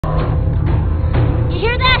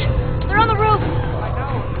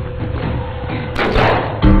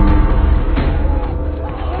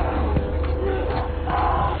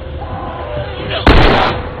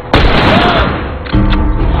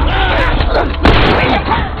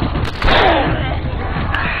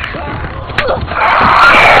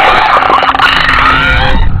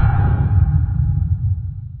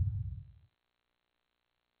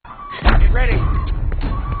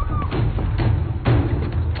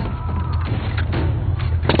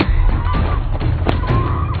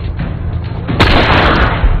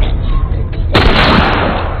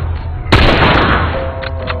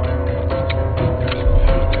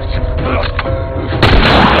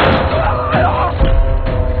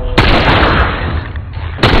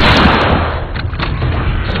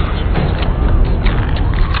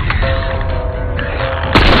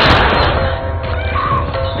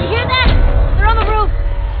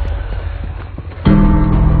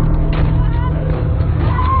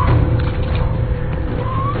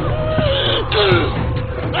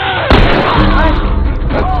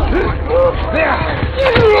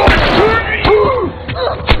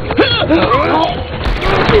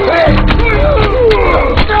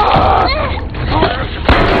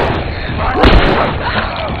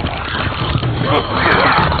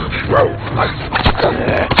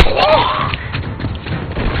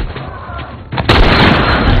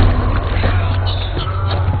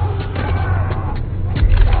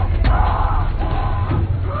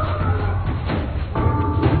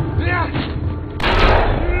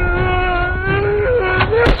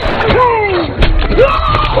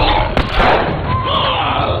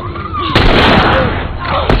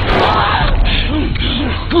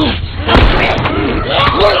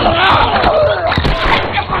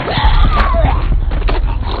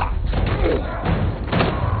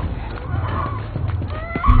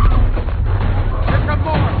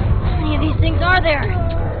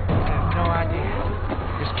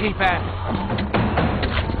Keep at it.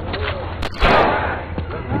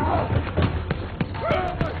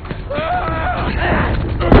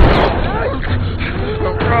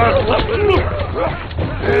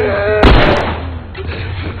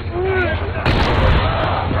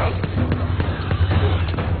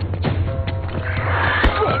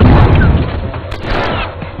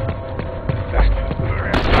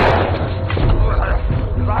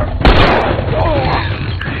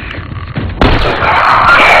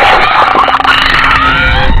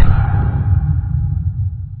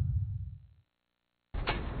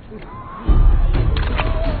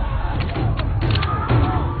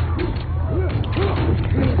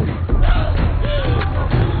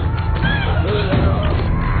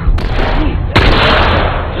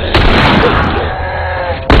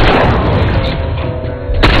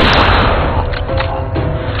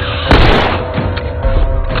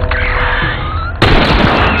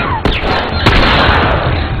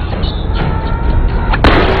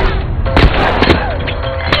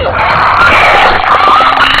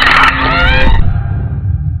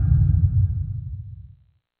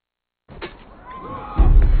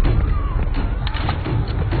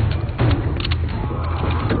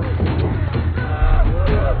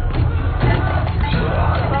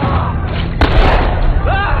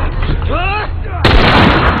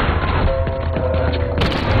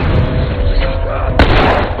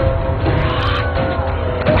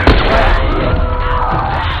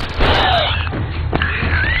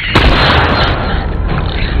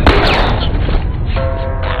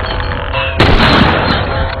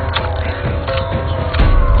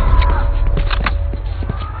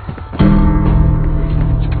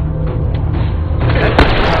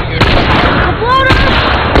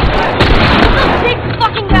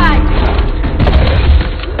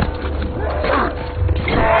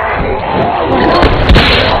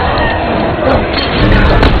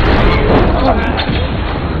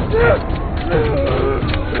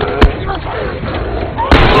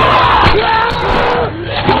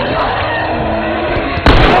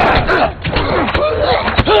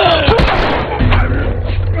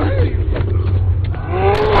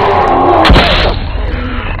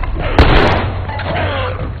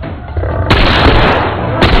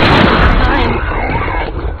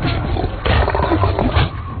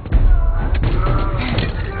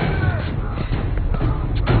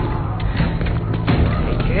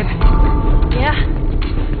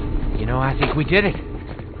 We did it.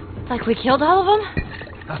 Like we killed all of them?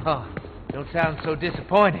 Oh, don't sound so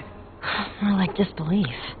disappointed. More like disbelief.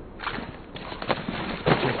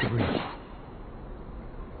 Check the bridge.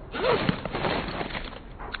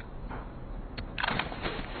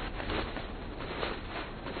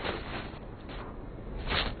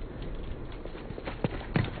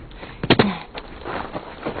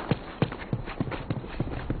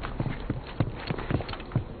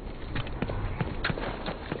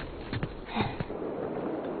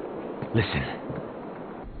 Listen.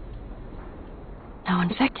 No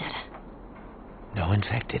infected. No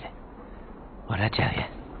infected. What'd I tell you?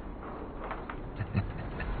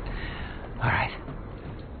 All right.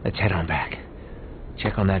 Let's head on back.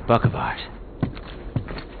 Check on that buck of ours.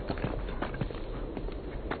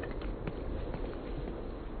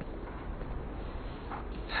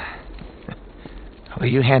 Well,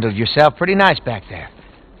 you handled yourself pretty nice back there.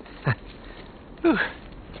 Whew.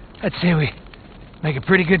 I'd say we make a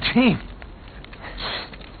pretty good team.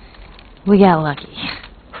 We got lucky.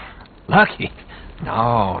 Lucky?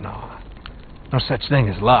 No. No such thing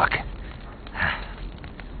as luck.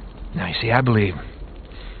 Now, you see, I believe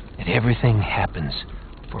that everything happens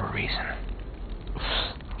for a reason.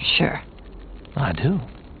 Sure. I do.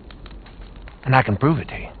 And I can prove it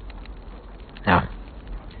to you. Now,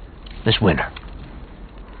 this winter,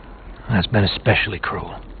 it's been especially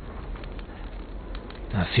cruel.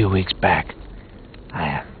 A few weeks back,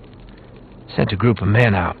 I sent a group of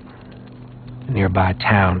men out to a nearby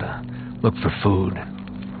town to look for food.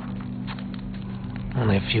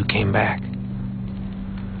 Only a few came back.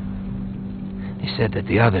 He said that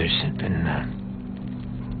the others had been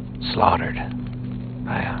slaughtered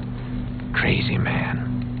by a crazy man.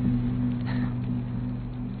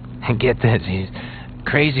 And get this, he's a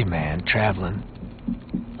crazy man traveling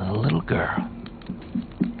with a little girl.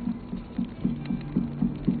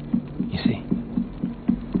 You see,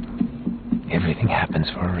 everything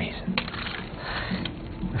happens for a reason.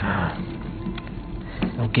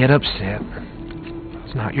 Don't get upset.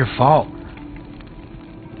 It's not your fault.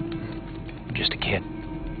 You're just a kid.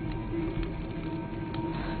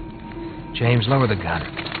 James, lower the gun.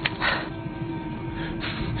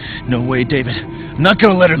 No way, David. I'm not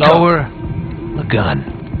gonna let her go. Lower the gun.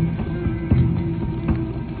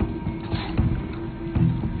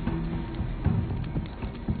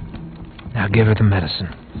 Now give her the medicine.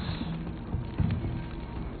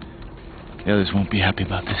 The others won't be happy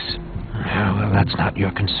about this. Yeah, well, that's not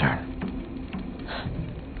your concern.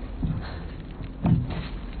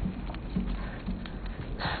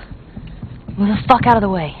 Move the fuck out of the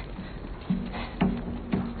way.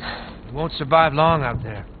 You won't survive long out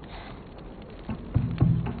there.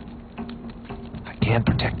 I can't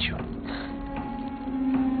protect you. No,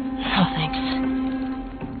 thanks.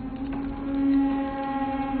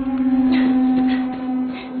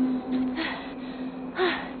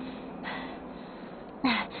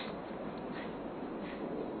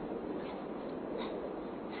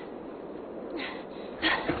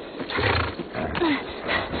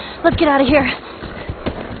 Let's get out of here.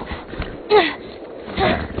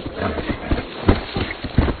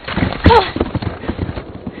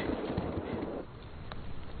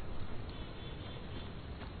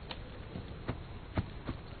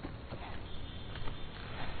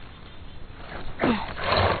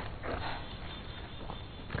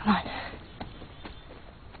 Come on.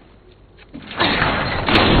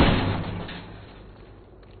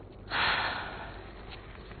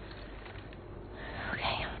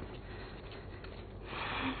 Okay.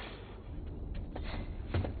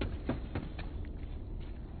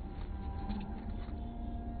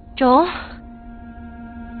 Joel?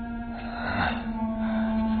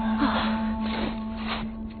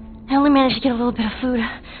 I only managed to get a little bit of food.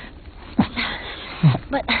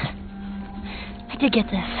 But I did get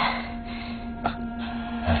this.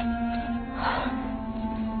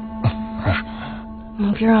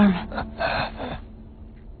 Move your arm.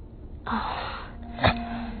 Oh.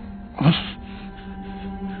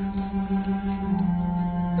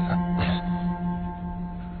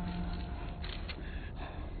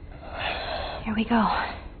 Here we go.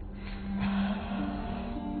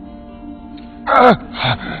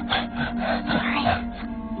 Sorry.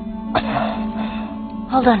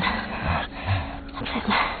 Hold on. That's it.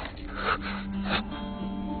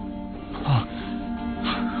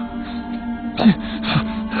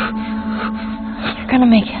 You're gonna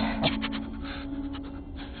make it.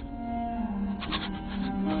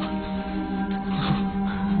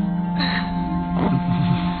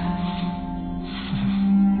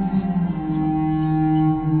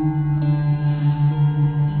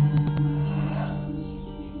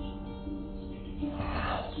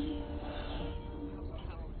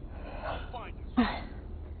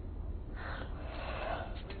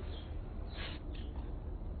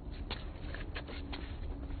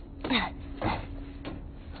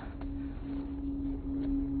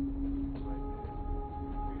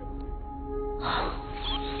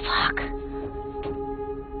 Fuck.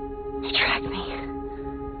 They tracked me.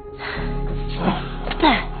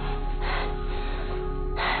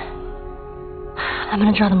 I'm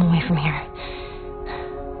gonna draw them away from here.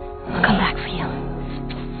 I'll come back for you.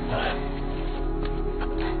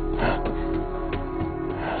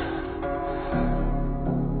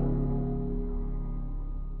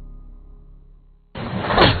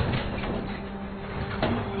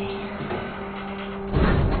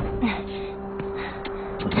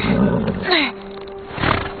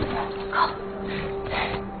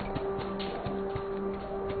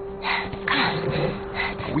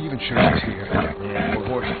 Are we even sure she's here? Yeah, we're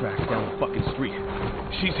horse tracks down the fucking street.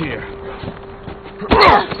 She's here.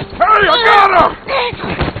 Hey, I got her!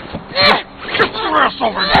 Get your ass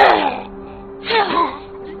over here!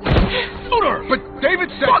 Shoot her! But David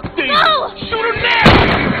said... Fuck David! No! Shoot her now!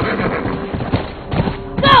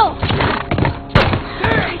 Go!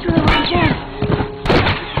 These are the wrong chance.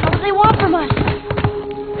 What do they want from us?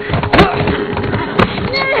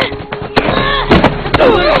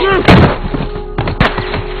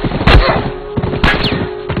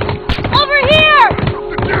 Over here!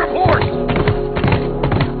 The damn horse!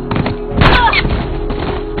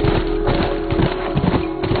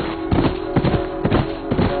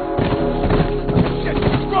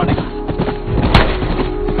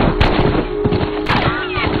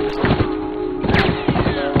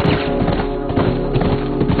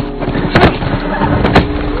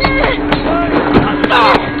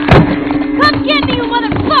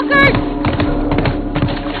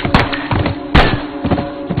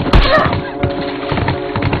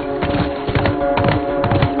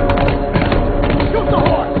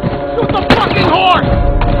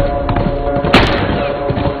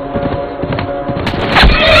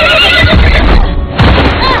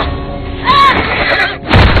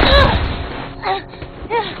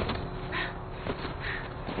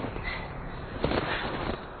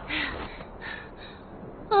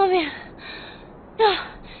 man. No.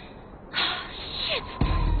 Shit.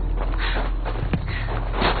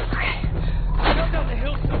 Okay. Go down the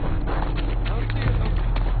hill somewhere. I don't see it.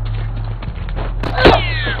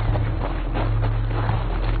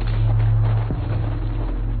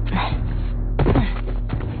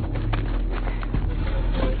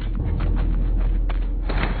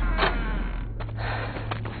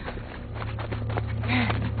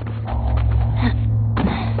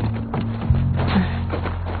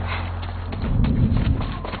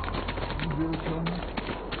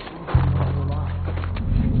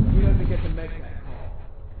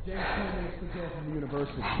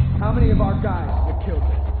 How many of our guys get killed there?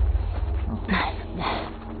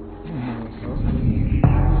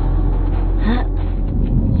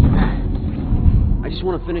 I just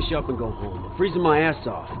want to finish up and go home. I'm freezing my ass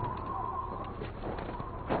off.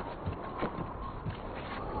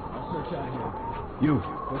 I'll search out here. You,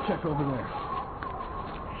 go check over there.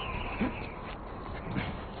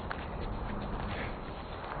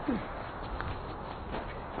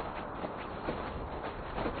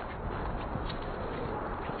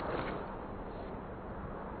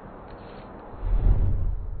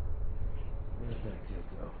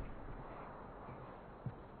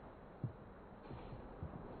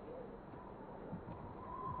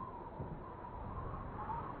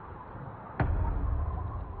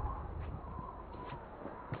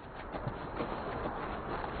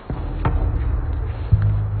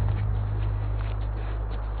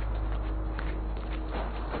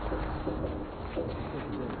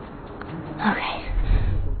 Okay.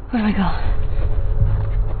 Where do I go?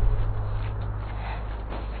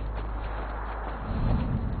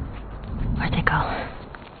 Where'd they go?